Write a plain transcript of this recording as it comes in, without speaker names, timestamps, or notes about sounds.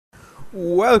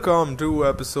Welcome to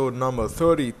episode number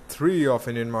 33 of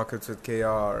Indian Markets with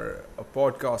KR, a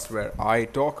podcast where I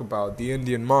talk about the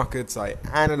Indian markets, I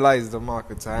analyze the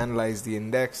markets, I analyze the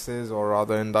indexes or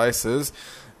rather indices,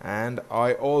 and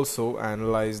I also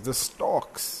analyze the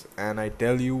stocks, and I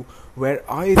tell you where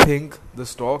I think the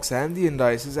stocks and the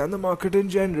indices and the market in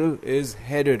general is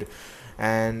headed.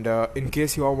 And in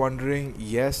case you are wondering,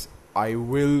 yes, I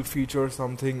will feature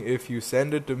something if you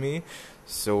send it to me.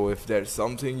 So if there's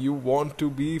something you want to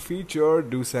be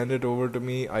featured, do send it over to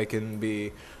me. I can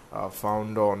be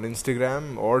found on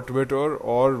Instagram or Twitter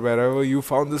or wherever you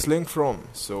found this link from.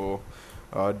 So,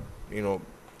 uh, you know,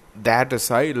 that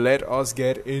aside, let us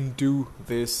get into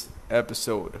this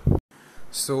episode.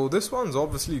 So this one's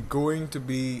obviously going to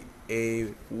be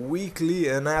a weekly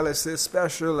analysis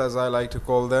special, as I like to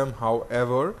call them.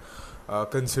 However,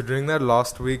 considering that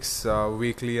last week's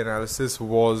weekly analysis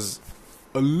was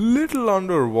a little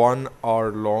under 1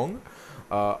 hour long,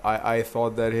 I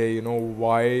thought that, hey,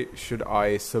 why should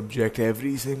I subject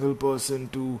every single person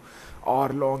to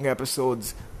hour-long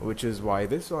episodes? Which is why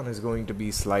this one is going to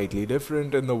be slightly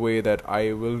different in the way that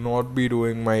I will not be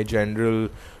doing my general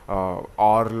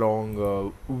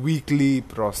hour-long weekly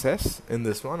process in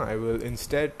this one. I will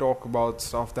instead talk about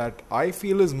stuff that I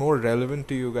feel is more relevant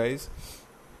to you guys.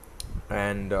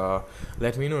 And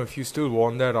let me know if you still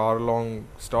want that hour-long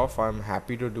stuff. I'm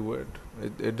happy to do it.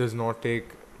 It does not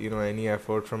take any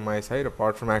effort from my side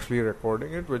apart from actually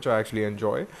recording it, which I actually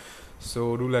enjoy.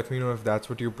 So do let me know if that's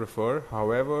what you prefer.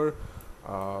 However,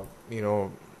 uh, you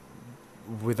know,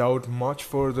 without much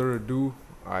further ado,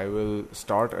 I will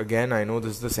start again. I know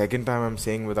this is the second time I'm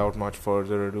saying without much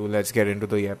further ado, let's get into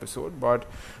the episode. But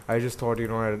I just thought,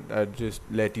 I'd just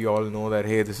let you all know that,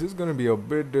 hey, this is going to be a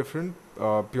bit different,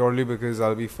 purely because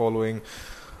I'll be following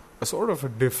a sort of a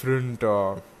different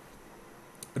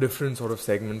sort of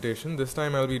segmentation. This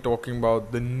time I'll be talking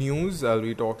about the news, I'll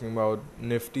be talking about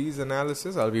Nifty's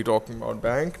analysis, I'll be talking about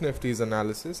Bank Nifty's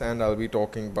analysis, and I'll be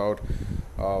talking about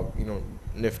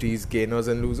Nifty's gainers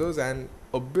and losers, and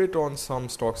a bit on some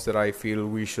stocks that I feel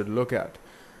we should look at.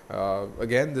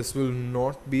 Again, this will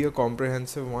not be a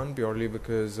comprehensive one, purely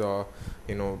because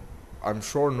I'm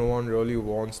sure no one really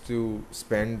wants to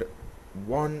spend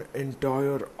one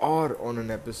entire hour on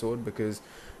an episode, because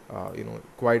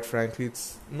quite frankly,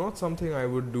 it's not something I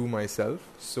would do myself.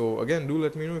 So again, do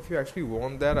let me know if you actually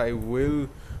want that. I will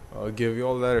give you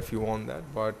all that if you want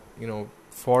that. But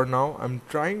for now, I'm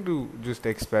trying to just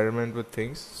experiment with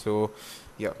things. So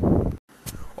yeah.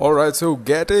 Alright, so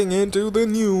getting into the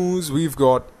news, we've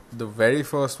got the very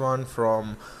first one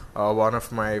from one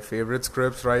of my favorite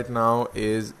scripts right now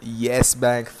is Yes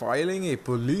Bank filing a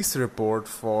police report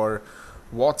for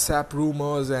WhatsApp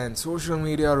rumors and social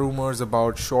media rumors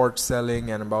about short selling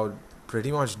and about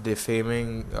pretty much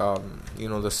defaming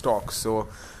the stocks. So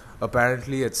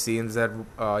apparently it seems that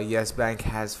Yes Bank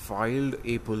has filed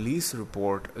a police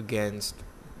report against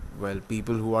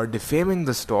people who are defaming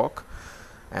the stock.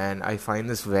 And I find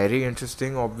this very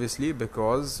interesting, obviously,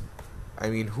 because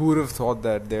who would have thought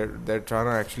that they're trying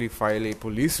to actually file a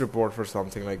police report for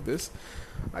something like this?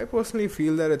 I personally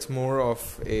feel that it's more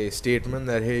of a statement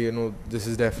that, hey, this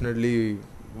is definitely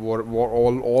what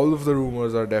all of the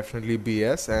rumors are definitely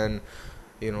BS, and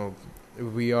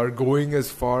we are going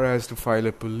as far as to file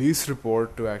a police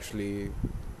report to actually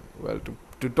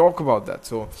to talk about that.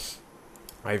 So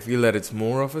I feel that it's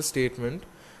more of a statement.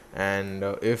 And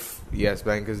if Yes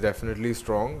Bank is definitely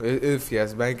strong, if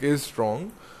Yes Bank is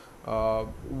strong,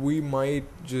 we might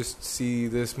just see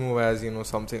this move as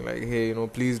something like, hey,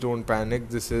 please don't panic,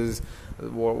 this is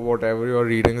whatever you're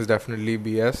reading is definitely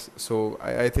BS. So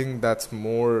I think that's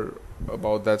more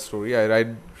about that story.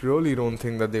 I really don't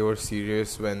think that they were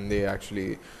serious when they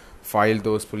actually filed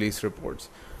those police reports.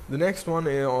 The next one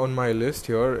on my list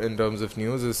here in terms of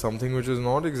news is something which is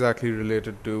not exactly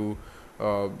related to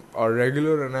our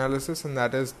regular analysis, and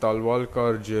that is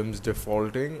Talwalkar Gyms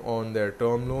defaulting on their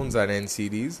term loans and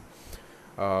NCDs.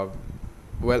 I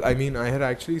had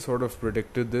actually sort of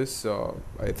predicted this,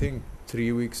 I think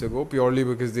 3 weeks ago, purely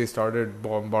because they started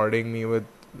bombarding me with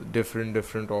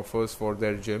different offers for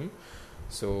their gym.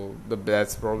 So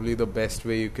that's probably the best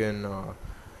way you can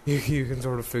you can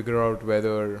sort of figure out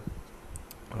whether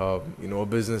a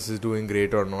business is doing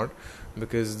great or not,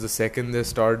 because the second they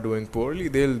start doing poorly,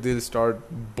 they'll start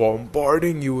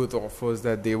bombarding you with offers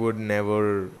that they would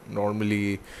never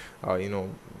normally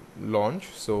launch.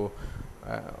 So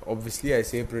obviously I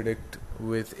say predict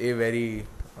with a very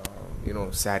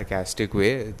sarcastic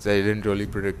way. I didn't really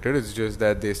predict it, it's just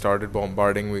that they started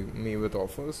bombarding me with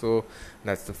offers, so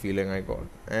that's the feeling I got.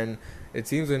 And It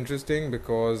seems interesting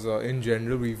because in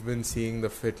general we've been seeing the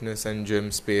fitness and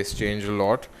gym space change a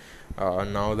lot.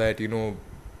 Now that a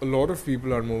lot of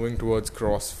people are moving towards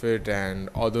CrossFit and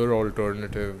other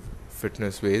alternative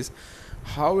fitness ways.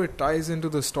 How it ties into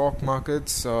the stock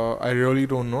markets, I really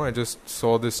don't know. I just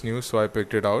saw this news, so I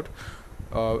picked it out.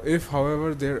 If,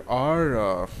 however, there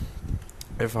are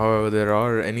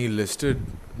any listed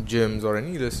gyms or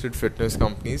any listed fitness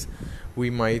companies, we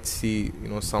might see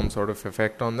some sort of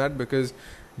effect on that, because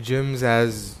gyms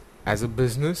as a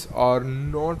business are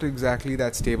not exactly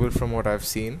that stable from what I've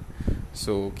seen.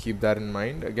 So keep that in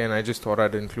mind. Again, I just thought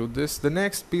I'd include this. The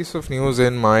next piece of news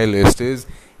in my list is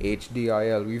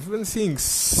HDIL. We've been seeing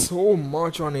so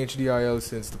much on HDIL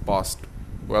since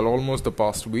almost the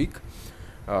past week,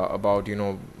 about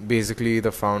basically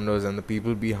the founders and the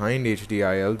people behind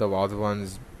HDIL, the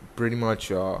ones pretty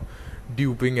much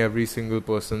duping every single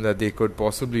person that they could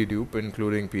possibly dupe,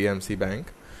 including PMC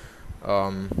Bank.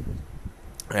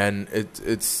 And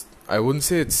it's I wouldn't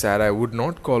say it's sad. I would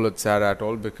not call it sad at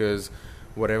all, because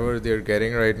whatever they're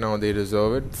getting right now, they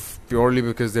deserve it, purely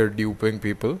because they're duping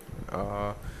people.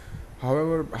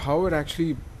 However, how it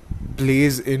actually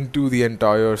plays into the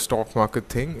entire stock market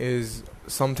thing is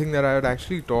something that I would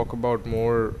actually talk about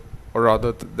more, or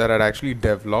rather that I'd actually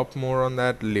develop more on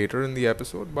that later in the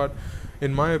episode. But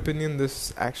in my opinion,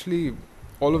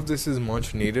 all of this is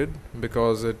much needed,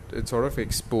 because it sort of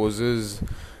exposes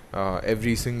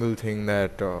every single thing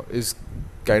that is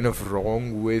kind of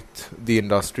wrong with the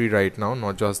industry right now,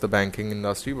 not just the banking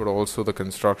industry, but also the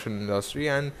construction industry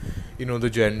and the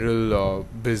general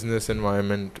business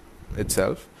environment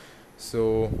itself.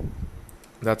 So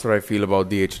that's what I feel about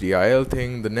the HDIL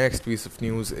thing. The next piece of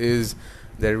news is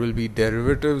there will be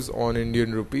derivatives on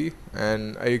Indian rupee,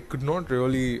 and I could not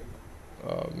really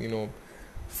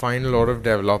find a lot of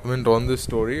development on this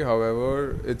story.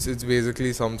 However, it's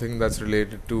basically something that's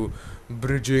related to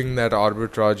bridging that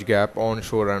arbitrage gap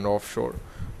onshore and offshore.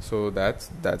 So that's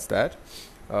that.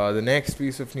 The next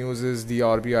piece of news is the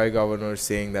RBI governor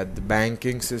saying that the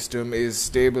banking system is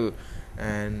stable,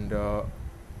 and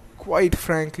quite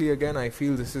frankly, again, I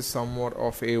feel this is somewhat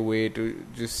of a way to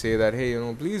just say that, hey,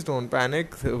 please don't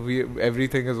panic.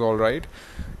 Everything is all right.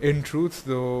 In truth,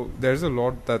 though, there's a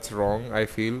lot that's wrong. I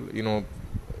feel,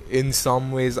 in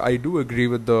some ways, I do agree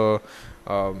with the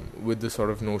sort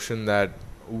of notion that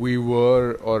we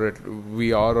are, or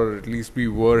at least we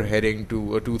were heading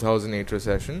to a 2008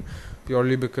 recession,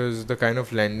 purely because the kind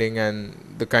of lending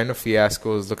and the kind of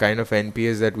fiascos, the kind of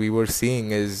NPAs that we were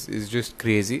seeing is just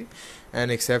crazy. And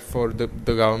except for the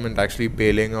government actually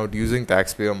bailing out using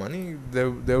taxpayer money, there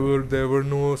were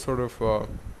no sort of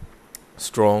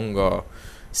strong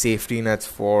safety nets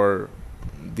for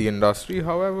the industry.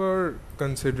 However,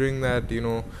 considering that the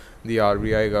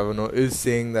RBI governor is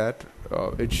saying that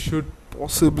it should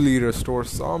possibly restore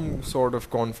some sort of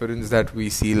confidence that we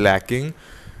see lacking,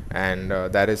 and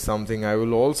that is something I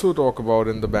will also talk about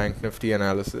in the Bank Nifty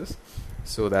analysis.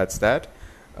 So that's that.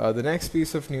 The next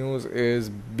piece of news is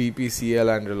BPCL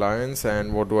and Reliance,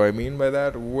 and what do I mean by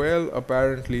that? Well,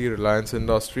 apparently Reliance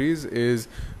Industries is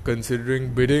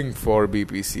considering bidding for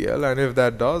BPCL, and if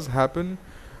that does happen,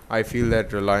 I feel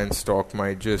that Reliance stock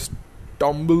might just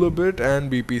tumble a bit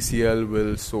and BPCL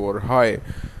will soar high,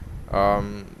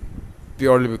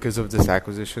 purely because of this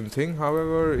acquisition thing.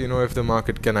 However, if the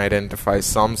market can identify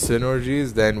some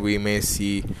synergies, then we may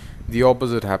see the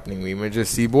opposite happening. We may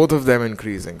just see both of them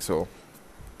increasing. So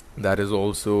that is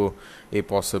also a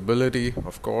possibility,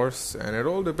 of course, and it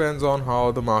all depends on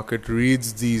how the market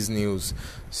reads these news.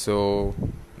 So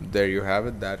there you have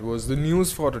it. That was the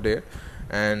news for today,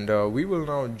 and we will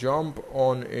now jump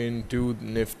on into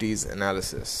Nifty's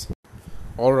analysis.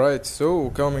 Alright,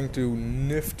 so coming to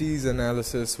Nifty's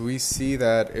analysis, we see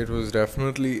that it was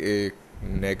definitely a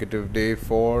negative day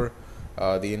for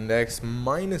the index,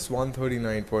 minus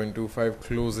 139.25,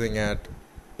 closing at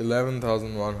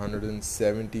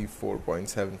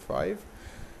 11,174.75,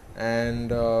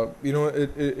 and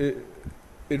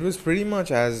it was pretty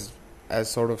much as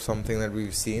sort of something that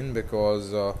we've seen,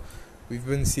 because we've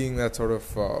been seeing that sort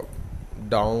of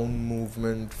down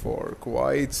movement for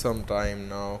quite some time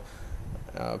now,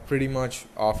 pretty much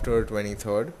after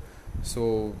 23rd.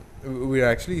 So we're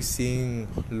actually seeing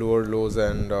lower lows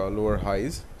and lower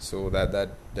highs, so that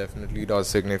definitely does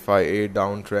signify a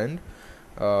downtrend.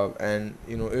 And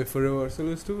if a reversal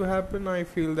is to happen, I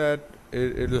feel that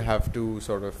it'll have to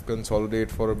sort of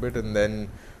consolidate for a bit and then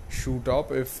shoot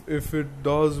up if it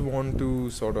does want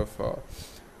to sort of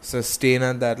sustain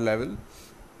at that level.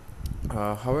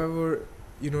 However,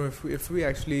 if we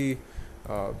actually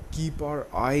keep our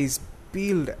eyes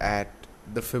peeled at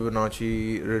the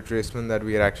Fibonacci retracement that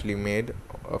we had actually made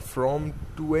from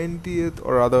 20th,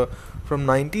 or rather from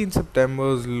 19th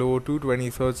September's low to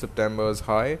 23rd September's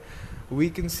high, we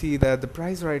can see that the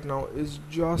price right now is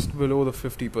just below the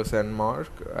 50% mark.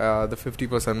 The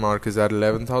 50% mark is at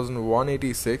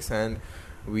 11,186, and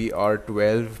we are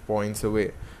 12 points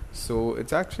away. So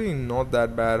it's actually not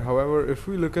that bad. However, if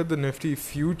we look at the Nifty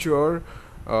future,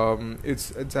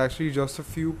 it's actually just a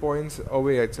few points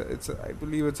away. It's I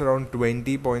believe it's around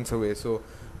 20 points away. So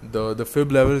the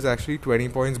fib level is actually 20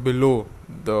 points below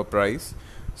the price.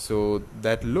 So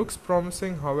that looks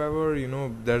promising. However,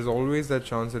 there's always that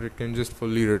chance that it can just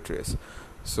fully retrace.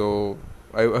 So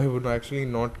I would actually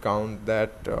not count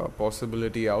that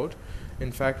possibility out.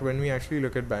 In fact, when we actually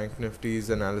look at Bank Nifty's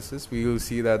analysis, we will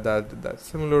see that's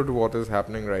similar to what is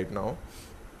happening right now.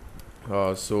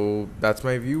 So that's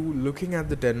my view looking at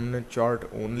the 10-minute chart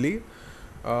only.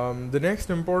 The next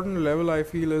important level I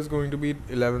feel is going to be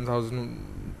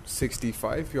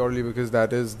 11,065, purely because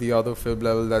that is the other fib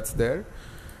level that's there.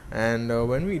 And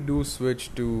when we do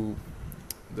switch to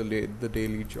the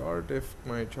daily chart, if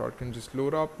my chart can just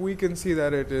load up, we can see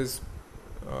that it is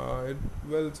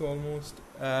it's almost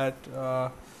at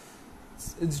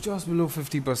it's just below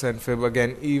 50% fib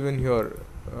again, even here.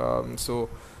 So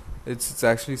it's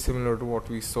actually similar to what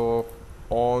we saw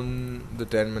on the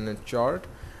 10-minute chart.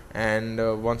 And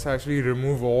once I actually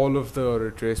remove all of the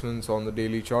retracements on the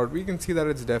daily chart, we can see that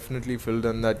it's definitely filled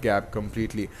in that gap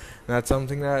completely. And that's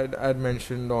something that I'd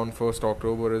mentioned on 1st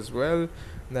October as well,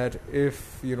 that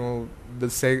if the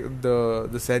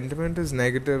sentiment is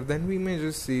negative, then we may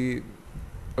just see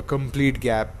a complete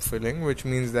gap filling, which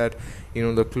means that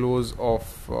the close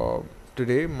of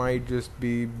today might just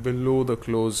be below the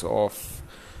close of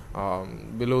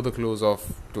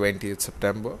 20th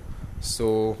September.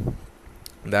 So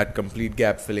that complete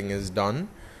gap filling is done.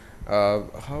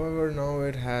 However, now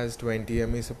it has 20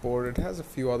 MA support. It has a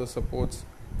few other supports.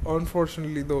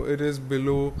 Unfortunately, though, it is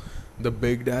below the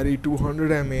Big Daddy 200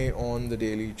 MA on the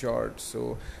daily chart.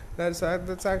 So that's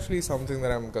actually something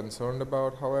that I'm concerned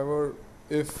about. However,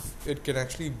 if it can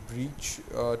actually breach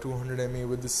 200 MA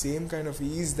with the same kind of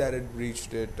ease that it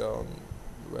breached it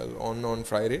on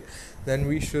Friday, then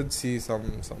we should see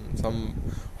some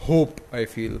hope, I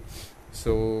feel.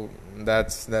 So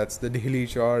that's the daily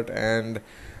chart, and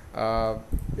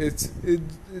it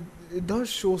does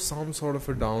show some sort of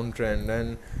a downtrend,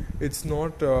 and it's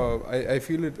not I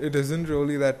feel it isn't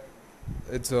really that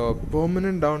it's a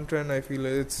permanent downtrend. I feel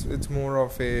it's more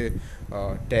of a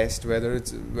test, whether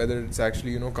it's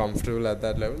actually comfortable at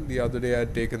that level. The other day I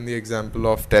had taken the example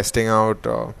of testing out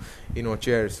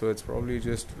chairs, so it's probably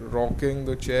just rocking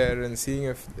the chair and seeing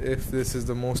if this is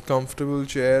the most comfortable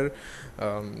chair.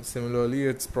 Similarly,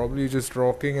 it's probably just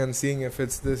rocking and seeing if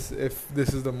this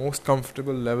is the most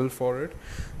comfortable level for it.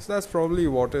 So that's probably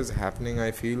what is happening, I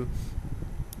feel.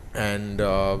 And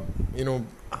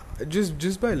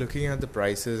just by looking at the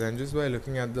prices and just by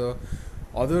looking at the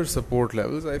other support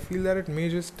levels, I feel that it may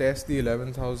just test the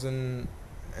 11,000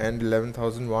 and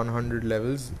 11,100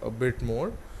 levels a bit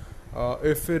more,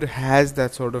 if it has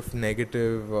that sort of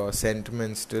negative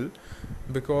sentiment still,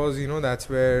 because that's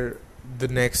where the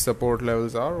next support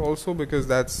levels are. Also because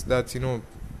that's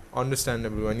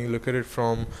understandable when you look at it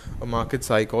from a market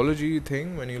psychology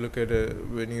thing. When you look at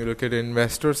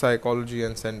investor psychology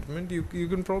and sentiment, you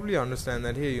can probably understand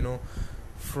that, hey,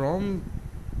 from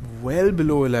well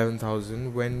below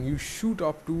 11,000, when you shoot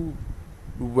up to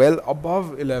well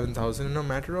above 11,000 in a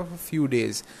matter of a few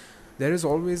days, there is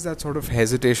always that sort of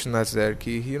hesitation that's there.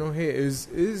 Hey,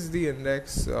 is the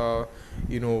index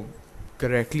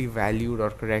correctly valued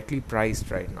or correctly priced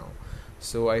right now?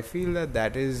 So I feel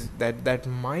that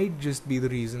might just be the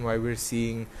reason why we're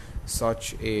seeing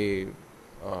such a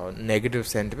negative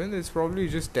sentiment. It's probably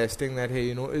just testing that,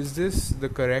 hey, is this the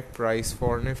correct price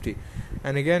for Nifty?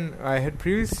 And again, I had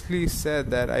previously said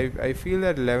that I feel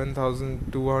that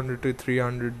 11,200 to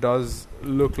 300 does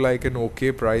look like an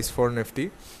okay price for Nifty.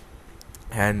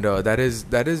 And that is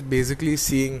basically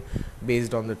seeing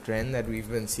based on the trend that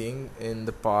we've been seeing in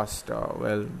the past,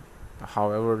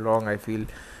 however long, I feel,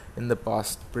 in the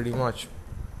past, pretty much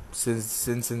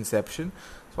since inception.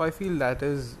 So I feel that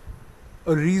is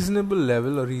a reasonable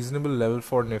level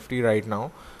for Nifty right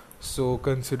now. So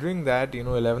considering that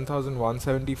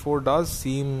 11,174 does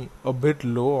seem a bit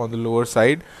low, on the lower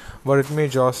side, but it may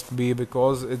just be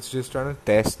because it's just trying to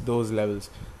test those levels.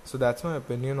 So that's my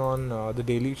opinion on the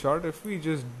daily chart. If we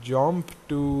just jump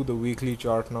to the weekly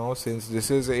chart now, since this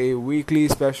is a weekly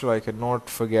special, I cannot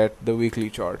forget the weekly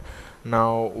chart.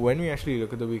 Now, when we actually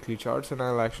look at the weekly charts, and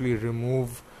I'll actually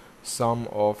remove some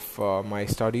of my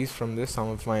studies from this, some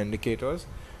of my indicators,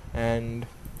 and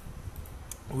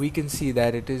we can see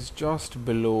that it is just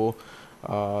below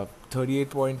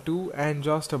 38.2 and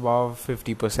just above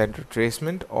 50%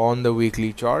 retracement on the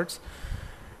weekly charts.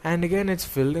 And again, it's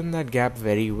filled in that gap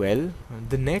very well.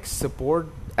 The next support,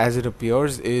 as it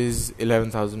appears, is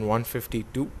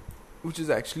 11,152, which is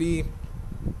actually,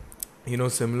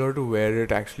 similar to where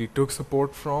it actually took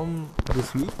support from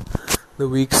this week. The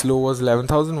week's low was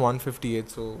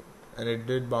 11,158, and it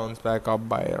did bounce back up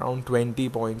by around 20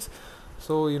 points.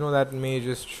 So, that may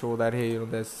just show that, hey,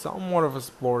 there's somewhat of a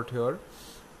support here.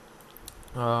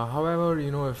 However,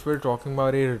 if we're talking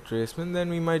about a retracement, then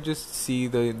we might just see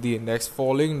the index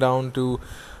falling down to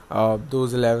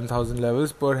those 11,000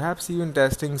 levels, perhaps even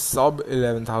testing sub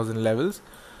 11,000 levels.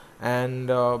 And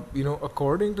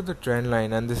according to the trend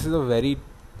line, and this is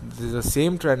the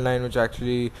same trend line which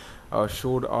actually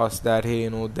showed us that, hey,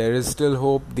 there is still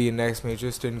hope. The index may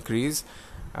just increase.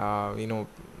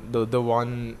 The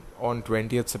one on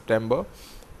 20th September.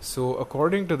 So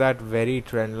according to that very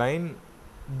trend line,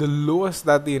 the lowest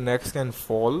that the index can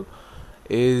fall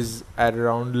is at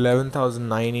around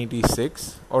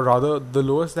 11,986, or rather the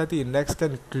lowest that the index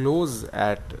can close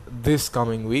at this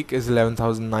coming week is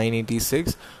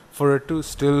 11,986 for it to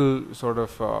still sort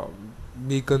of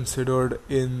be considered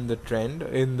in the trend.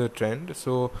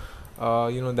 So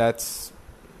that's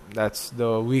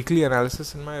the weekly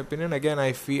analysis in my opinion. Again,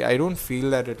 I don't feel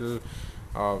that it'll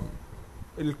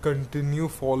continue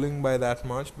falling by that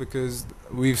much, because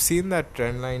we've seen that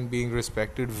trend line being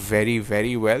respected very,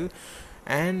 very well,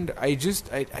 and I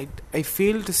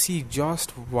fail to see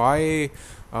just why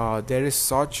there is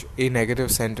such a negative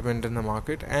sentiment in the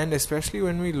market. And especially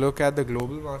when we look at the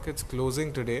global markets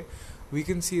closing today, we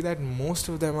can see that most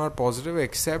of them are positive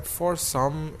except for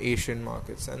some Asian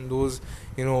markets, and those,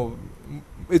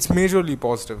 it's majorly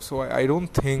positive. So I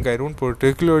don't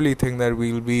particularly think that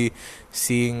we'll be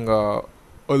seeing a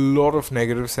lot of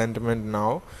negative sentiment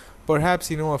now.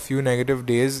 Perhaps a few negative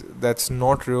days, that's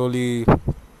not really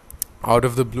out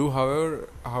of the blue.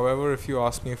 However, if you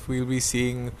ask me if we'll be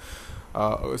seeing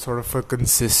sort of a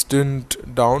consistent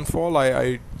downfall,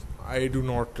 I do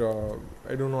not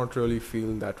really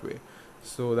feel that way.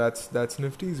 So that's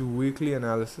Nifty's weekly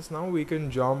analysis. Now we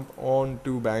can jump on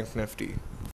to Bank Nifty.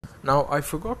 Now, I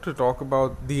forgot to talk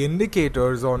about the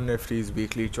indicators on Nifty's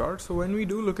weekly chart. So when we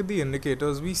do look at the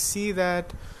indicators, we see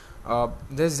that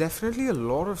there's definitely a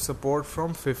lot of support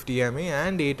from 50 MA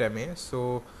and 8 MA.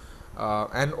 So,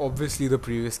 and obviously the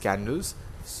previous candles.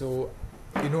 So,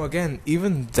 again,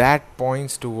 even that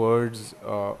points towards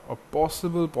a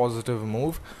possible positive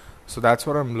move. So that's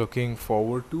what I'm looking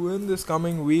forward to in this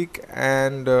coming week.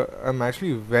 And I'm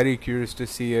actually very curious to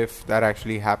see if that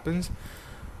actually happens.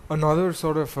 Another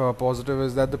sort of positive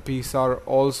is that the PSAR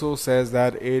also says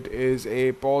that it is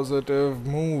a positive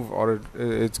move, or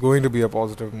it's going to be a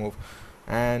positive move.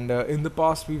 And in the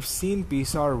past, we've seen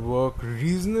PSAR work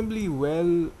reasonably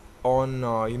well on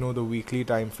the weekly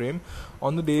time frame.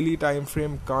 On the daily time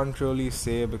frame, can't really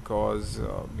say, because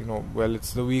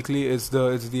it's the weekly, it's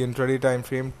the intraday time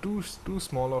frame, too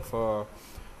small of a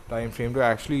time frame to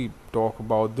actually talk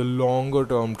about the longer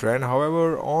term trend.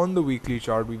 However, on the weekly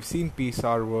chart, we've seen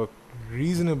PSAR work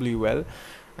reasonably well,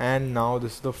 and now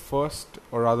this is the first,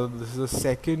 or rather this is the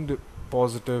second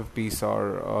positive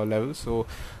PSAR level. So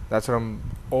that's what I'm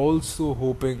also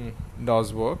hoping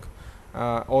does work.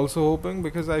 Also hoping,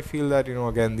 because I feel that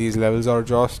again, these levels are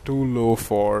just too low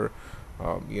for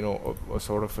a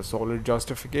sort of a solid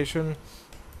justification.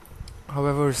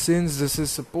 However, since this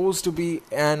is supposed to be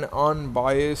an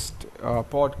unbiased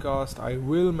podcast, I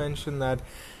will mention that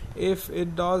if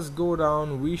it does go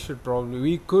down, we could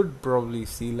probably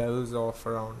see levels of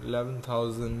around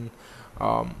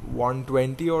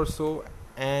 11,120 or so,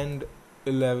 and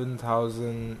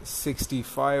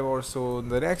 11,065 or so.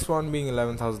 The next one being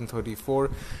 11,034.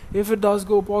 If it does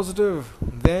go positive,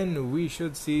 then we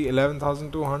should see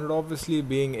 11,200 obviously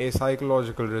being a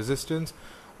psychological resistance.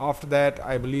 After that,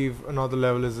 I believe another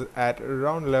level is at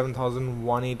around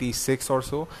 11,186 or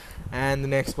so, and the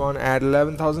next one at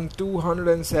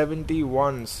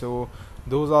 11,271. So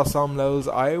those are some levels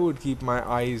I would keep my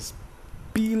eyes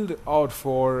peeled out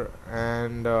for.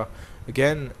 And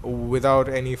again, without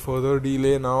any further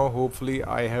delay, now hopefully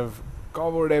I have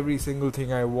covered every single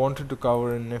thing I wanted to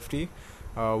cover in Nifty.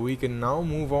 We can now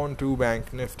move on to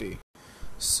Bank Nifty.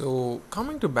 So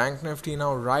coming to Bank Nifty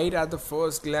now, right at the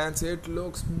first glance, it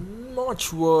looks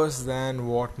much worse than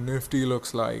what Nifty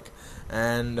looks like.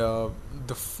 And the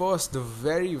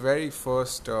very, very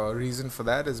first reason for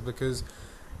that is because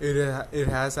it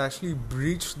has actually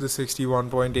breached the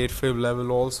 61.8 fib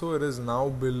level also. It is now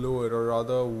below it, or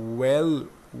rather well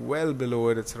below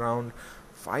it. It's around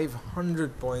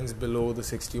 500 points below the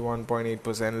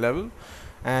 61.8% level.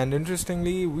 And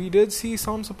interestingly, we did see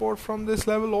some support from this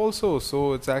level also,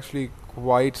 so it's actually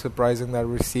quite surprising that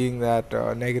we're seeing that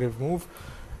negative move.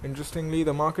 Interestingly,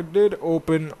 the market did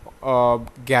open a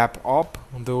gap up,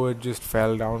 though it just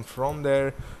fell down from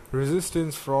there.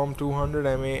 Resistance from 200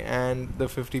 MA and the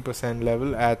 50%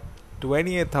 level at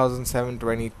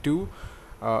 28,722.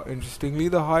 Interestingly,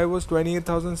 the high was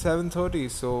 28,730,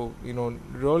 so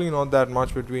really not that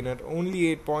much between it. Only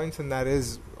 8 points, and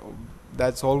that's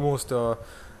almost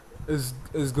as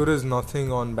good as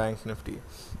nothing on Bank Nifty.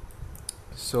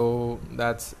 So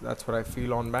that's what I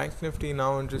feel on Bank Nifty.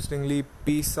 Now, interestingly,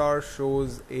 PSAR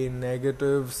shows a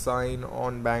negative sign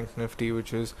on Bank Nifty,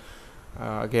 which is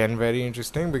again very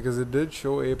interesting because it did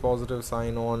show a positive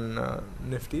sign on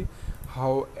Nifty.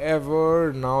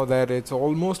 However, now that it's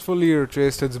almost fully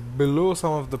retraced, it's below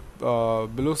some of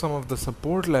the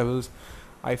support levels.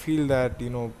 I feel that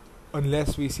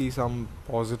unless we see some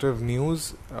positive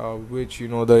news, which the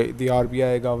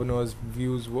RBI governor's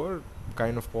views were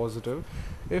kind of positive.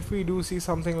 If we do see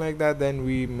something like that, then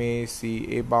we may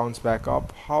see a bounce back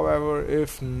up. However,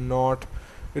 if not,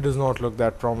 it does not look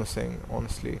that promising,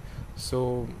 honestly.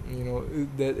 So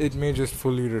it may just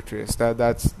fully retrace.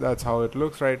 That's how it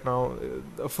looks right now.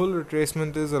 A full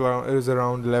retracement is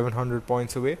around 1100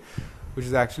 points away, which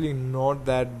is actually not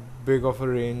that big of a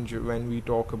range when we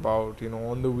talk about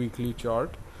on the weekly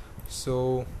chart.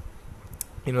 So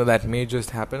that may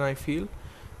just happen, I feel.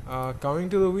 Coming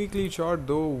to the weekly chart,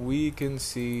 though, we can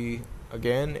see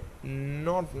again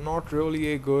not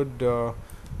really a good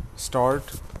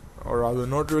start, or rather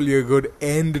not really a good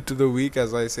end to the week,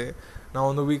 as I say. Now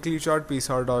on the weekly chart,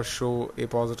 PSAR does show a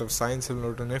positive sign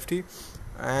similar to Nifty,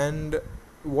 and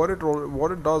what it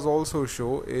does also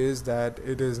show is that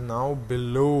it is now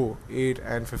below 8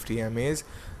 and 50 MAs.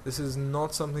 This is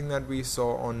not something that we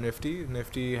saw on Nifty.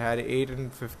 Nifty had 8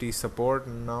 and 50 support.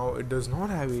 Now it does not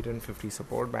have 8 and 50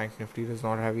 support. Bank Nifty does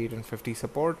not have 8 and 50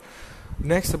 support.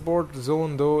 Next support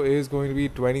zone, though, is going to be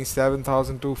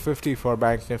 27,250 for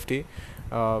Bank Nifty.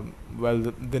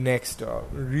 The next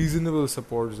reasonable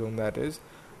support zone, that is.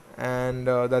 And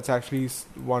that's actually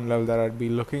one level that I'd be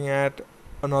looking at.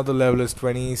 Another level is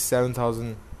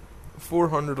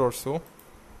 27,400 or so.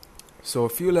 So a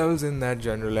few levels in that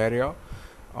general area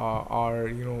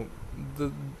are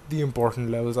the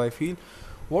important levels, I feel.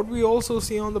 What we also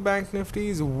see on the Bank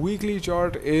Nifty's weekly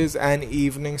chart is an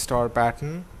evening star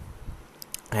pattern,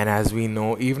 and as we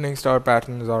know, evening star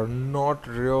patterns are not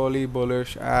really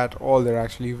bullish at all. They're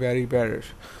actually very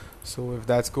bearish. So if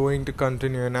that's going to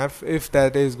continue, and if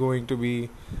that is going to be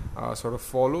sort of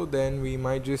followed, then we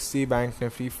might just see Bank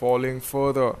Nifty falling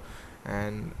further.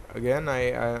 And again,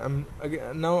 I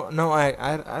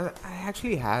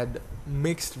actually had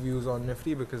mixed views on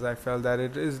Nifty because I felt that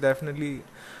it is definitely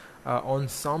on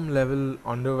some level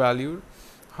undervalued.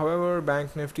 However,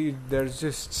 Bank Nifty, there's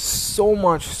just so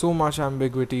much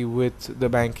ambiguity with the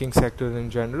banking sector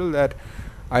in general that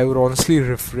I would honestly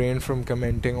refrain from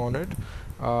commenting on it.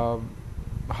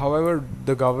 However,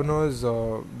 the governor's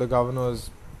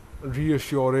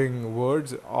reassuring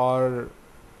words are,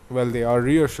 well, they are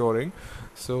reassuring.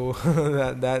 So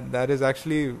that is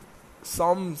actually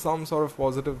some sort of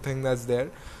positive thing that's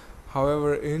there.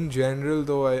 However, in general,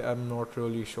 though, I'm not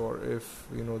really sure if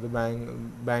the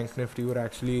bank Nifty would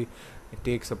actually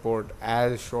take support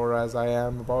as sure as I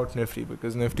am about Nifty,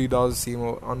 because Nifty does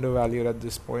seem undervalued at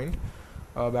this point.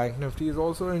 Bank Nifty is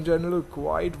also in general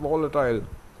quite volatile,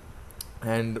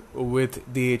 and with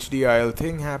the HDIL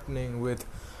thing happening,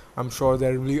 I'm sure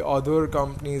there will be other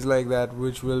companies like that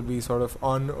which will be sort of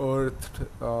unearthed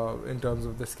in terms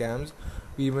of the scams.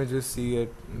 We may just see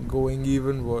it going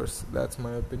even worse. That's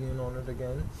my opinion on it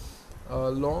again.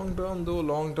 Long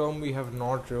term, we have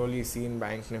not really seen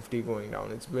Bank Nifty going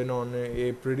down. It's been on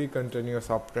a pretty continuous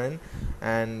uptrend,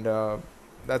 and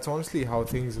that's honestly how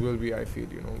things will be, I feel,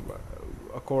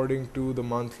 according to the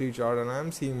monthly chart, and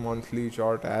I'm seeing monthly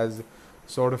chart as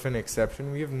sort of an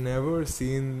exception. We have never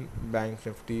seen Bank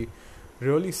Nifty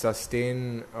really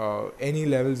sustain any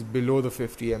levels below the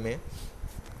 50 MA.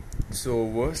 So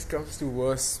worst comes to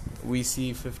worst, we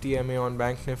see 50 MA on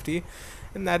Bank Nifty,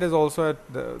 and that is also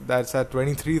that's at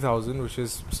 23,000, which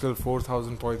is still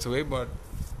 4,000 points away. But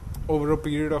over a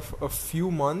period of a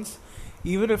few months,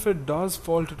 even if it does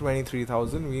fall to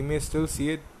 23,000, we may still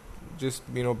see it just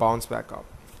bounce back up.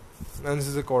 And this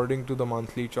is according to the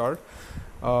monthly chart.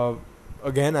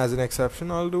 Again, as an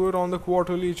exception, I'll do it on the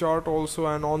quarterly chart also,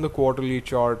 and on the quarterly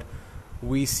chart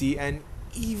we see an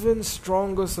even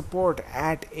stronger support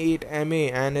at 8 MA,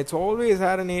 and it's always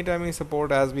had an 8 MA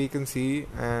support, as we can see,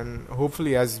 and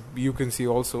hopefully as you can see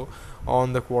also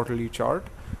on the quarterly chart.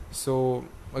 So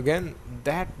again,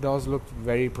 that does look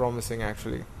very promising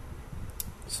actually.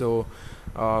 So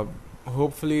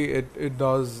hopefully it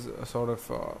does sort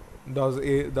of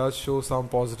does show some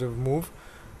positive move,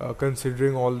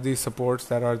 considering all these supports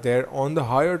that are there on the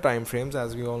higher time frames.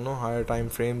 As we all know, higher time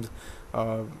frames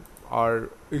uh, are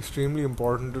extremely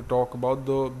important to talk about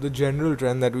the general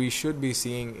trend that we should be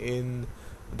seeing in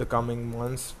the coming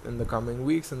months, in the coming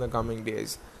weeks, in the coming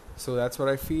days. So that's what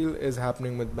I feel is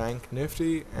happening with Bank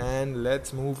Nifty. And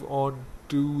let's move on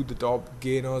to the top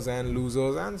gainers and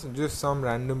losers and just some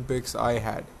random picks I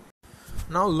had.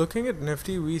 Now, looking at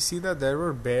Nifty, we see that there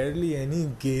were barely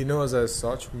any gainers as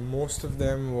such. Most of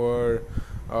them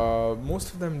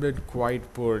did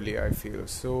quite poorly, I feel.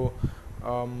 So,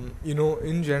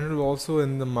 in general, also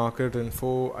in the market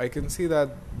info, I can see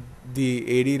that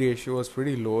the AD ratio was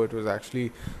pretty low. It was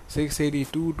actually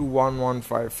 682 to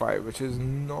 1155, which is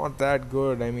not that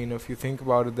good. I mean, if you think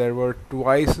about it, there were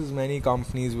twice as many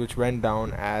companies which went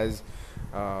down as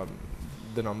um,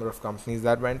 the number of companies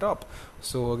that went up.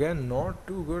 So again, not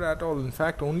too good at all. In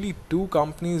fact, only two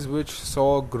companies which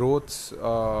saw growths,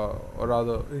 or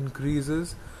rather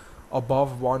increases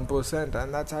above 1%,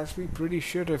 and that's actually pretty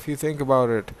shit if you think about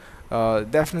it.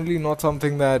 Definitely not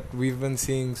something that we've been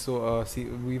seeing.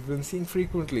 We've been seeing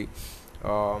frequently.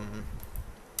 Um,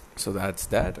 so that's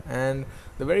that. And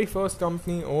the very first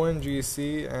company,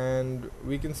 ONGC, and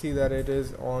we can see that it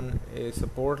is on a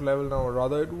support level now, or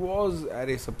rather it was at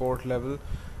a support level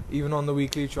even on the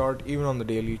weekly chart, even on the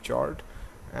daily chart,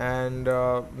 and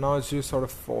now it's just sort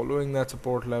of following that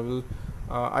support level.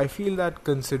 I feel that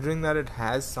considering that it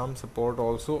has some support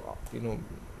also,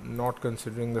 not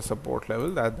considering the support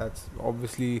level, that's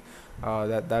obviously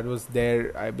that was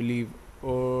there, I believe,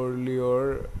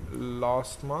 earlier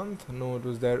last month. No, it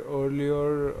was there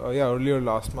earlier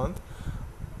last month.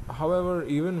 However,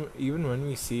 even when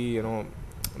we see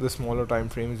the smaller time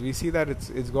frames, we see that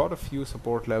it's got a few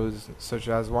support levels such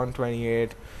as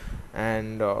 128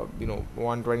 and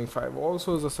 125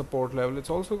 also is a support level. It's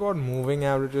also got moving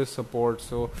averages support,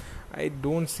 so I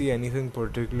don't see anything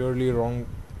particularly wrong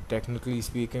technically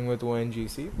speaking with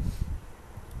ONGC.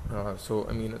 So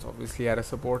I mean, it's obviously at a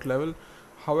support level.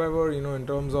 However, in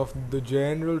terms of the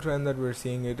general trend that we're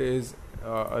seeing, it is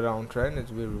around trend.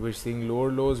 We're seeing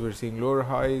lower lows, we're seeing lower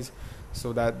highs,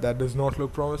 so that does not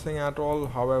look promising at all.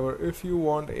 However, if you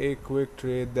want a quick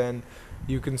trade, then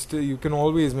you can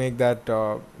always make that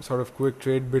sort of quick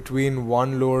trade between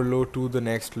one lower low to the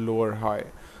next lower high.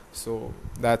 So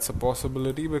that's a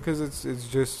possibility because it's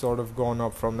just sort of gone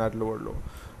up from that lower low,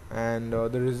 and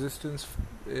the resistance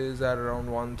is at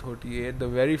around 138. The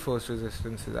very first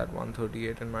resistance is at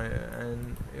 138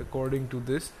 and according to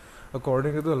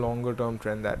the longer term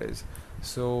trend, that is.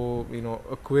 So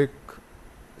a quick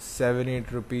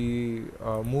 7-8 rupee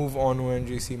move on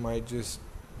ONGC might just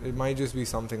be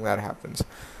something that happens.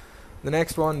 The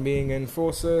next one being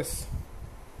Infosys.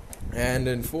 And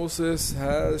Infosys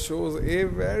shows a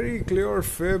very clear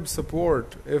fib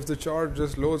support. If the chart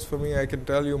just loads for me, I can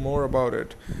tell you more about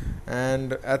it.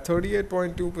 And at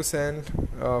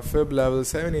 38.2% fib level,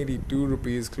 782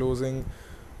 rupees closing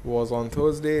was on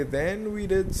Thursday. Then we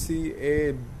did see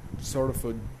a sort of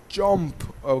a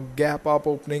jump, a gap up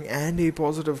opening, and a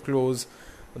positive close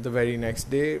the very next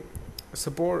day.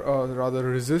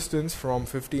 Resistance from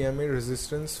 50 MA,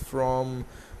 resistance from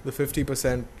the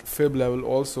 50% fib level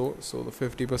also. So the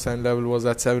 50% level was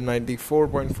at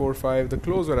 794.45, the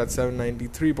close were at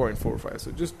 793.45,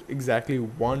 so just exactly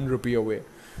 1 rupee away.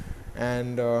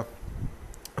 And I'm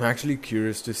actually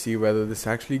curious to see whether this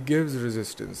actually gives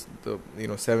resistance, the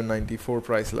 794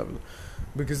 price level,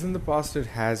 because in the past it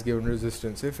has given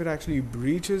resistance. If it actually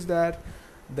breaches that,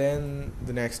 then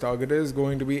the next target is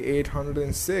going to be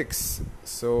 806.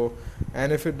 So,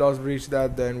 and if it does breach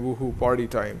that, then woohoo, party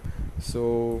time.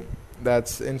 So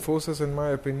that's Infosys, in my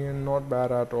opinion, not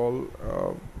bad at all.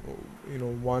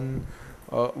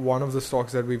 One of the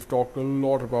stocks that we've talked a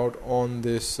lot about on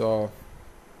this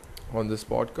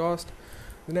podcast.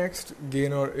 The next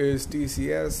gainer is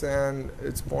TCS, and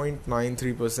it's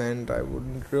 0.93%. I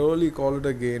wouldn't really call it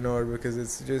a gainer because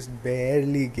it's just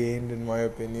barely gained, in my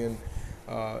opinion.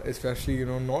 Especially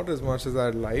not as much as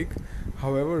I'd like.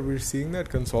 However, we're seeing that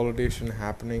consolidation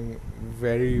happening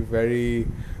very, very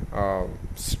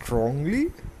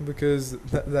strongly, because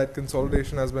that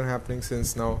consolidation has been happening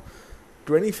since now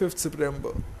 25th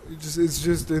September. It's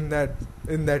just in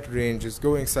that range. It's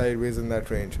going sideways in that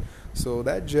range. So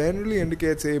that generally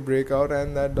indicates a breakout,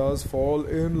 and that does fall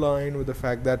in line with the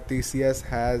fact that TCS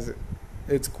has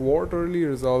its quarterly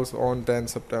results on 10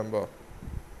 September.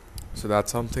 So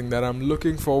that's something that I'm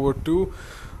looking forward to.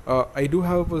 I do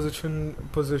have a position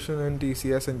in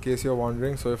TCS in case you're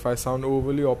wondering. So if I sound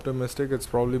overly optimistic, it's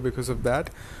probably because of that.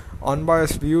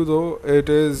 Unbiased view though,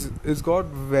 it's got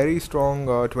very strong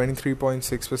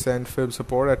 23.6% fib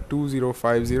support at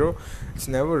 2050. It's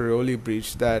never really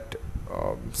breached that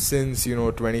since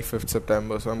 25th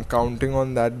September. So I'm counting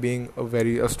on that being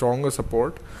a stronger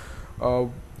support.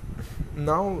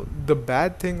 Now the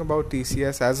bad thing about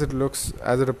TCS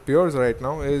as it appears right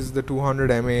now is the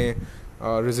 200 MA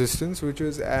resistance, which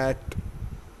is at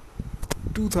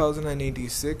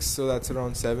 2086, so that's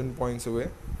around 7 points away.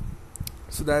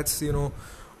 So that's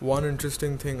one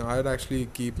interesting thing I'd actually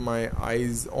keep my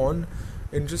eyes on.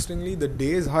 Interestingly, the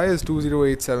day's high is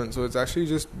 2087, so it's actually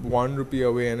just 1 rupee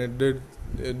away, and it did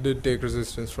take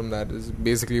resistance from that, is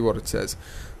basically what it says.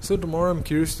 So tomorrow I'm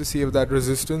curious to see if that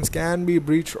resistance can be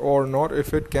breached or not.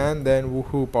 If it can, then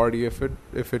woohoo party. If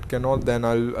it cannot, then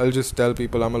I'll just tell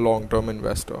people I'm a long-term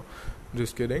investor.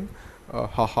 Just kidding.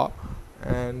 Haha.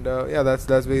 And yeah, that's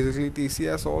basically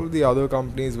TCS. All the other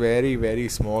companies, very very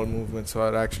small movements. So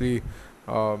I'd actually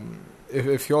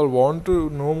if y'all want to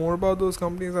know more about those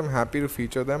companies, I'm happy to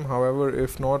feature them. However,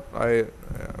 if not, I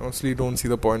honestly don't see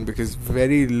the point, because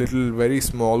very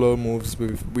smaller moves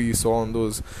we saw on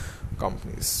those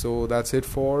companies. So that's it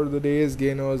for the day's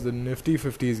gainers, the Nifty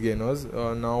 50s gainers.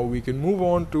 Now we can move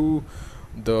on to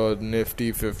the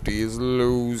Nifty 50s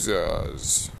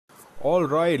losers.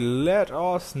 Alright, let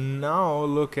us now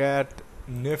look at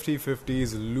Nifty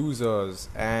 50's losers,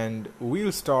 and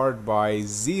we'll start by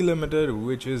Z Limited,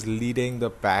 which is leading the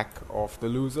pack of the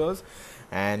losers,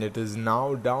 and it is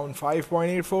now down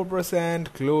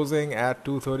 5.84%, closing at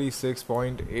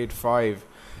 236.85.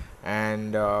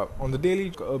 And on the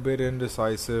daily, a bit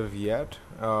indecisive yet,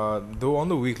 though on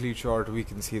the weekly chart we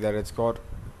can see that it's got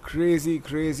crazy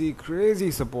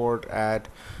support at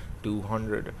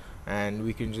 200, and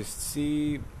we can just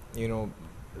see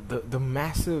the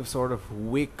massive sort of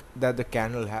wick that the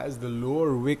candle has. The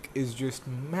lower wick is just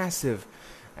massive,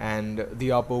 and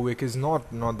the upper wick is not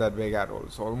that big at all.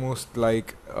 It's almost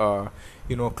like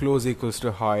close equals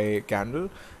to high candle,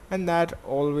 and that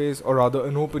always, or rather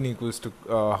an open equals to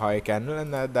high candle,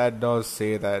 and that does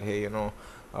say that, hey,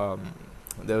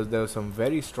 there's some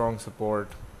very strong support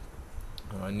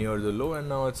near the low, and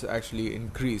now it's actually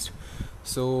increased.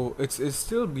 So it's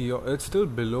still below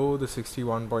the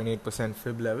 61.8%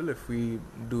 fib level. If we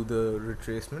do the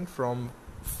retracement from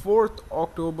 4th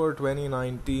October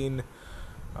 2019,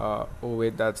 oh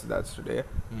wait, that's today,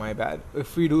 my bad.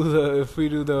 If we do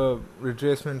the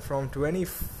retracement from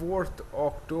 24th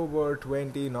October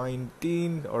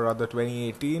 2019, or rather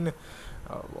 2018,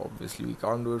 obviously we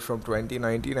can't do it from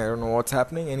 2019, I don't know what's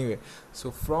happening. Anyway,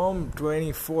 so from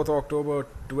 24th October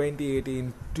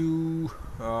 2018 to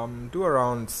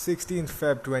around 16th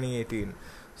Feb 2018.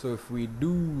 So if we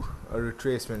do a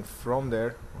retracement from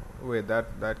there, wait,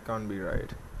 that can't be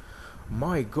right.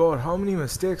 My god, how many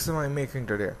mistakes am I making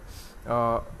today?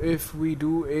 If we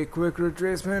do a quick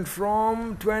retracement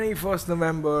from 21st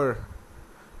November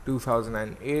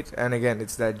 2008, and again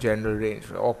it's that general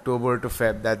range, October to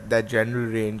Feb, that general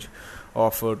range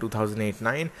of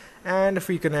 2008-9, and if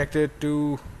we connect it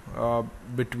to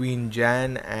between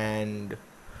Jan and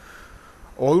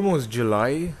almost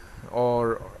July,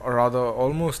 or rather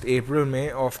almost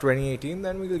April-May of 2018,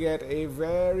 then we'll get a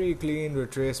very clean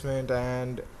retracement,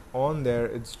 and on there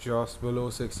it's just below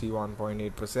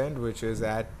 61.8%, which is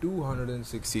at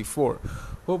 264.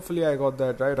 Hopefully I got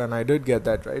that right, and I did get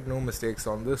that right, no mistakes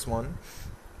on this one.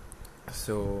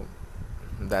 So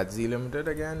that's Z Limited.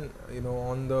 Again,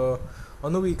 on the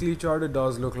weekly chart it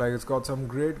does look like it's got some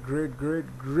great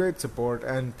support,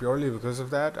 and purely because of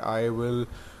that I will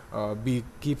be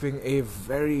keeping a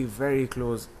very very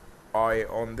close eye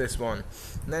on this one.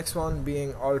 Next one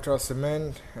being Ultra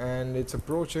Cement, and it's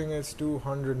approaching its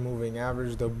 200 moving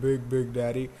average, the big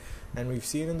daddy, and we've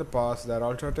seen in the past that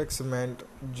Ultratech Cement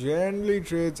generally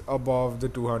trades above the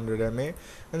 200 MA,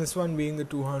 and this one being the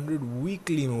 200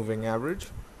 weekly moving average.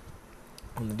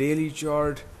 On the daily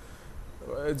chart,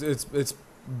 it's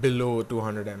below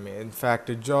 200 MA. In fact,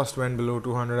 it just went below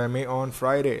 200 MA on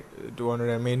Friday.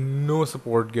 200 MA, no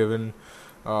support given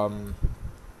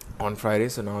on Friday,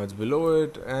 so now it's below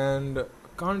it, and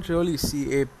can't really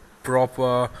see a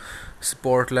proper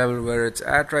support level where it's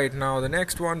at right now. The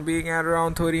next one being at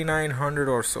around 3900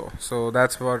 or so. So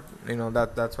that's what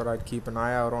that's what I'd keep an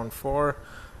eye out on for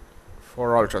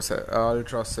for Ultra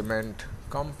Cement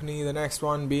Company. The next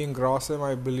one being Grasim.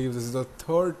 I believe this is the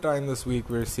third time this week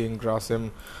we're seeing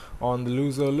Grasim on the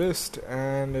loser list,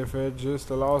 and if it just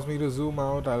allows me to zoom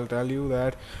out, I'll tell you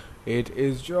that it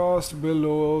is just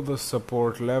below the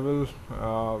support level.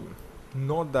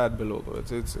 Not that below though.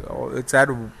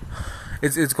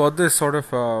 It's got this sort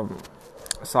of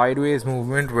sideways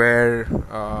movement where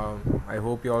I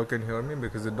hope you all can hear me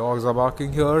because the dogs are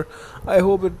barking here. I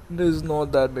hope it is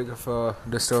not that big of a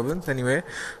disturbance. Anyway,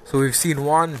 so we've seen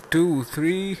 1, 2,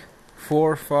 3,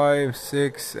 4, 5,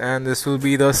 6, and this will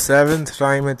be the 7th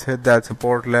time it's hit that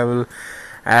support level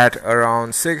at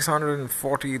around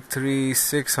 643,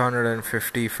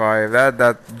 655,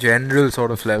 that general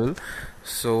sort of level.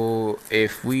 So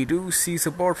if we do see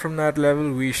support from that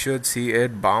level, we should see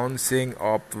it bouncing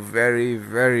up very,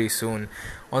 very soon.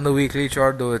 On the weekly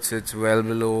chart though, it's well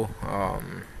below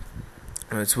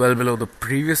the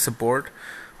previous support.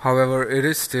 However, it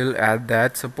is still at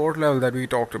that support level that we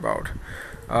talked about.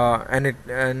 And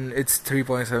it's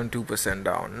 3.72%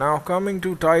 down. Now coming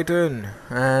to Titan,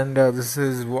 and this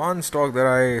is one stock that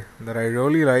I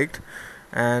really liked,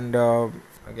 and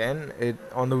again, it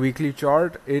on the weekly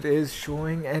chart it is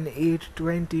showing an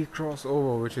 820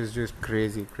 crossover, which is just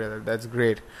crazy. That's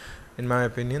great, in my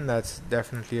opinion. That's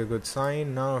definitely a good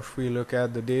sign. Now, if we look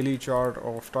at the daily chart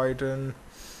of Titan,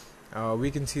 we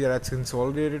can see that it's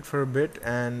consolidated for a bit,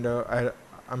 and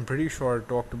I'm pretty sure I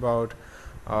talked about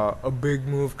a big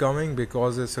move coming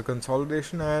because it's a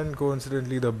consolidation, and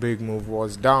coincidentally the big move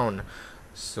was down.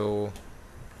 So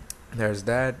there's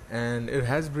that, and it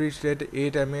has breached at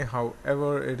 8 MA.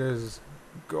 However, it has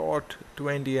got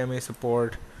 20 MA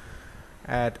support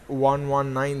at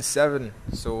 1197,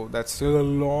 so that's still a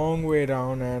long way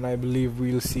down, and I believe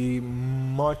we'll see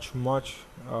much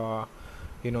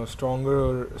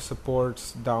stronger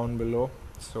supports down below.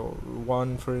 So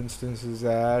one, for instance, is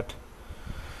at,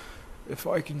 if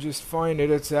I can just find it,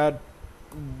 it's at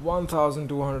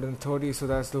 1230, so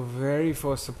that's the very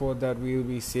first support that we'll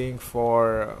be seeing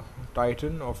for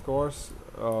Titan. Of course,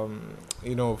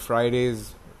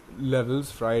 Friday's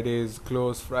levels, Friday's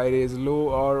close, Friday's low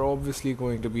are obviously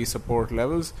going to be support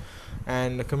levels.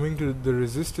 And coming to the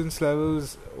resistance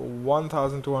levels,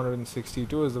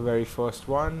 1262 is the very first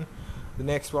one. The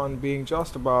next one being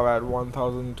just above at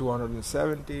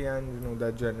 1270, and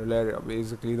that general area,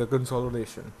 basically the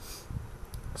consolidation.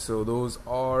 So those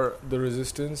are the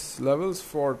resistance levels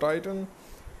for Titan.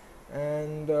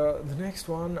 And the next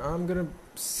one, I'm gonna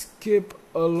skip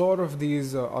a lot of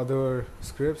these other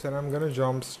scripts, and I'm gonna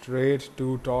jump straight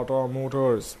to Tata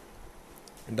Motors,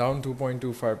 down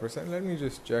 2.25%. Let me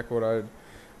just check what I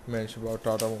mentioned about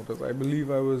Tata Motors. I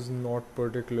believe I was not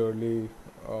particularly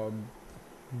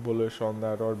bullish on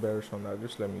that or bearish on that.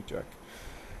 Just let me check,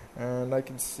 and I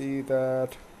can see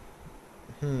that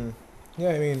I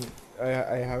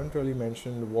haven't really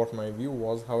mentioned what my view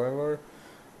was. However,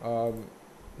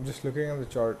 just looking at the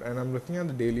chart, and I'm looking at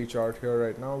the daily chart here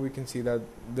right now, we can see that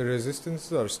the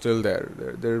resistances are still there.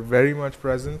 They're very much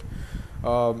present.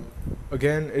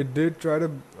 Again, it did try to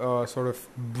sort of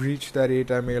breach that 8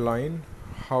 MA line.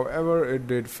 However, it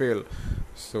did fail.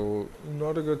 So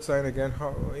not a good sign. Again,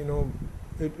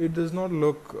 it does not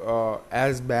look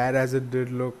as bad as it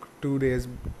did look 2 days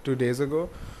ago.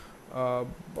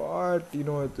 But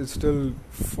it's still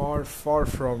far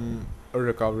from a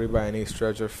recovery by any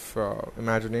stretch of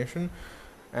imagination.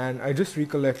 And I just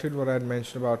recollected what I had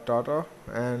mentioned about Tata,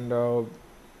 and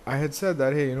I had said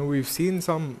that, hey, we've seen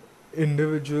some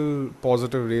individual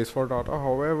positive days for Tata.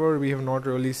 However, we have not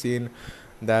really seen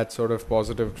that sort of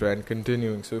positive trend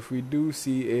continuing. So if we do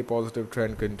see a positive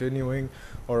trend continuing,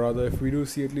 or rather if we do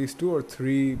see at least 2 or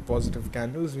 3 positive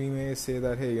candles, we may say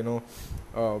that, hey,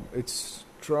 it's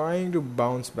trying to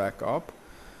bounce back up.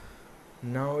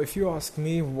 Now, if you ask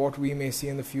me what we may see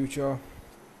in the future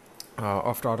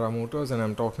of Tata Motors, and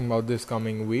I'm talking about this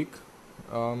coming week,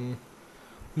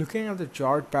 looking at the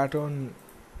chart pattern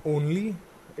only,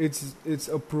 it's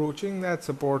approaching that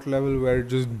support level where it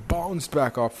just bounced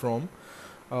back up from.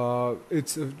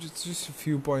 It's just a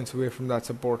few points away from that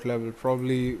support level,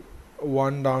 probably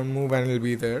one down move and it'll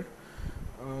be there.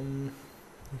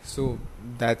 So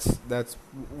that's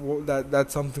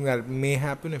something that may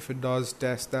happen if it does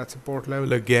test that support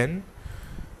level again.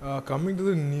 Coming to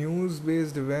the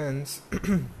news-based events,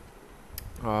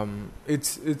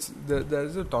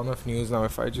 there's a ton of news now.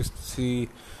 If I just see,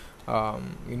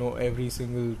 every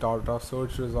single Tata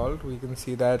search result, we can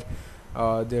see that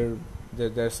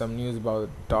there's some news about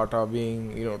Tata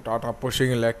being, Tata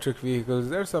pushing electric vehicles.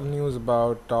 There's some news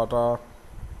about Tata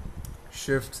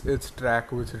shifts its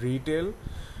track with retail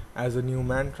as a new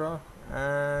mantra,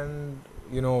 and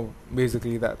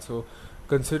basically that. So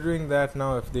considering that,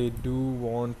 now if they do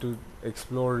want to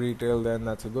explore retail, then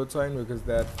that's a good sign, because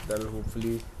that'll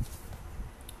hopefully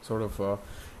sort of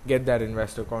get that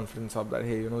investor confidence up, that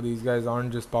hey, these guys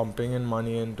aren't just pumping in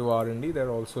money into R&D,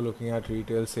 they're also looking at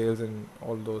retail sales and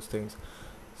all those things.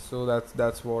 So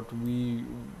that's what we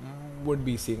would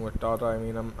be seeing with Tata. I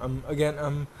mean,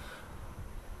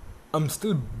 I'm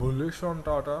still bullish on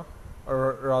Tata,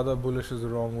 or rather, bullish is the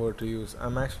wrong word to use.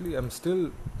 I'm still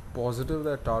positive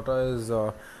that Tata is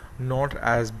not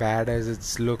as bad as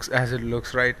it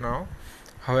looks right now.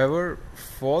 However,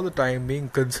 for the time being,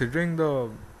 considering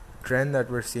the trend that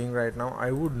we're seeing right now,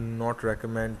 I would not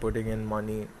recommend putting in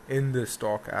money in this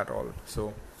stock at all.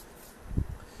 So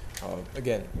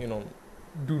again,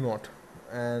 do not.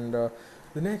 And the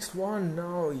next one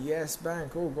now, Yes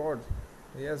Bank. Oh God,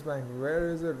 Yes Bank. Where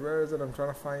is it? I'm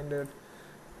trying to find it,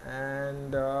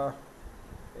 and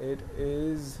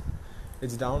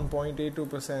it's down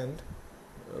 0.82%,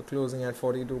 closing at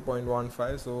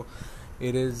 42.15. So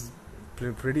it is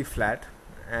pretty flat,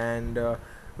 and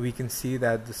we can see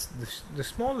that the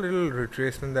small little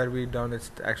retracement that we've done,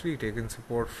 it's actually taken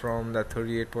support from that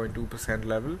 38.2%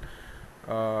 level,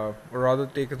 or rather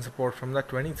taken support from that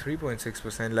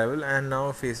 23.6% level, and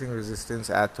now facing resistance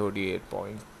at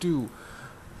 38.2.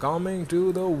 Coming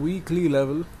to the weekly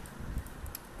level,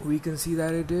 we can see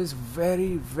that it is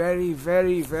very, very,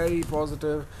 very, very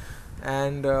positive.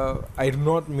 And I do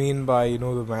not mean by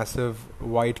the massive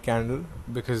white candle,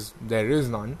 because there is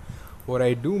none. What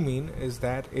I do mean is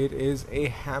that it is a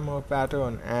hammer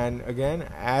pattern, and again,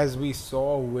 as we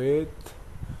saw with,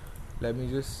 let me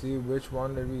just see which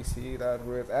one did we see that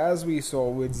with. As we saw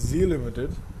with Zee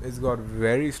Limited, it's got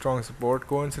very strong support.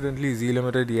 Coincidentally, Zee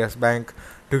Limited, Yes Bank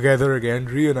together again,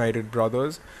 reunited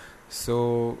brothers.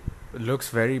 So looks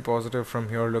very positive from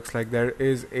here. Looks like there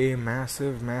is a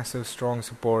massive, massive strong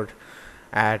support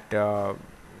at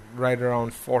right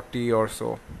around 40 or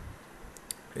so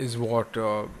is what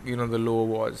the low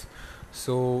was.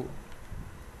 So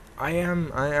I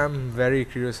am very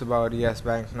curious about Yes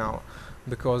Bank now,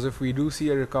 because if we do see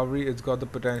a recovery, it's got the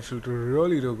potential to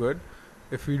really do good.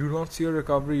 If we do not see a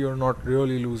recovery, you're not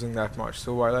really losing that much.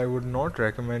 So while I would not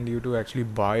recommend you to actually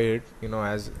buy it,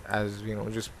 as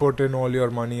just put in all your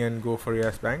money and go for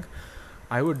Yes Bank,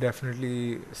 I would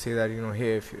definitely say that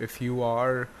hey, if you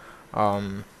are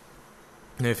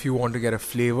if you want to get a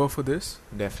flavor for this,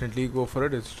 definitely go for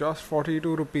it. It's just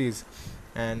 42 rupees,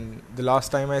 and the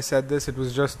last time I said this, it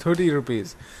was just 30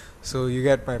 rupees. So you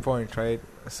get my point, right?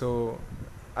 So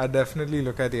I definitely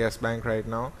look at the Yes Bank right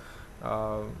now,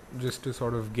 just to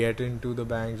sort of get into the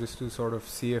bank, just to sort of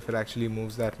see if it actually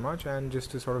moves that much, and just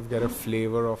to sort of get a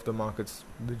flavor of the markets,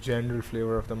 the general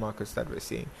flavor of the markets that we're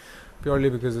seeing,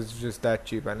 purely because it's just that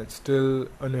cheap, and it's still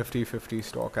a Nifty 50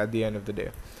 stock at the end of the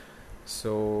day.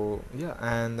 So yeah,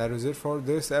 and that is it for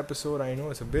this episode. I know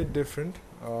it's a bit different.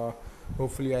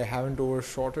 Hopefully I haven't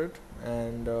overshot it,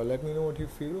 and let me know what you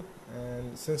feel.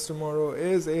 And since tomorrow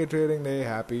is a trading day,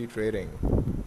 happy trading.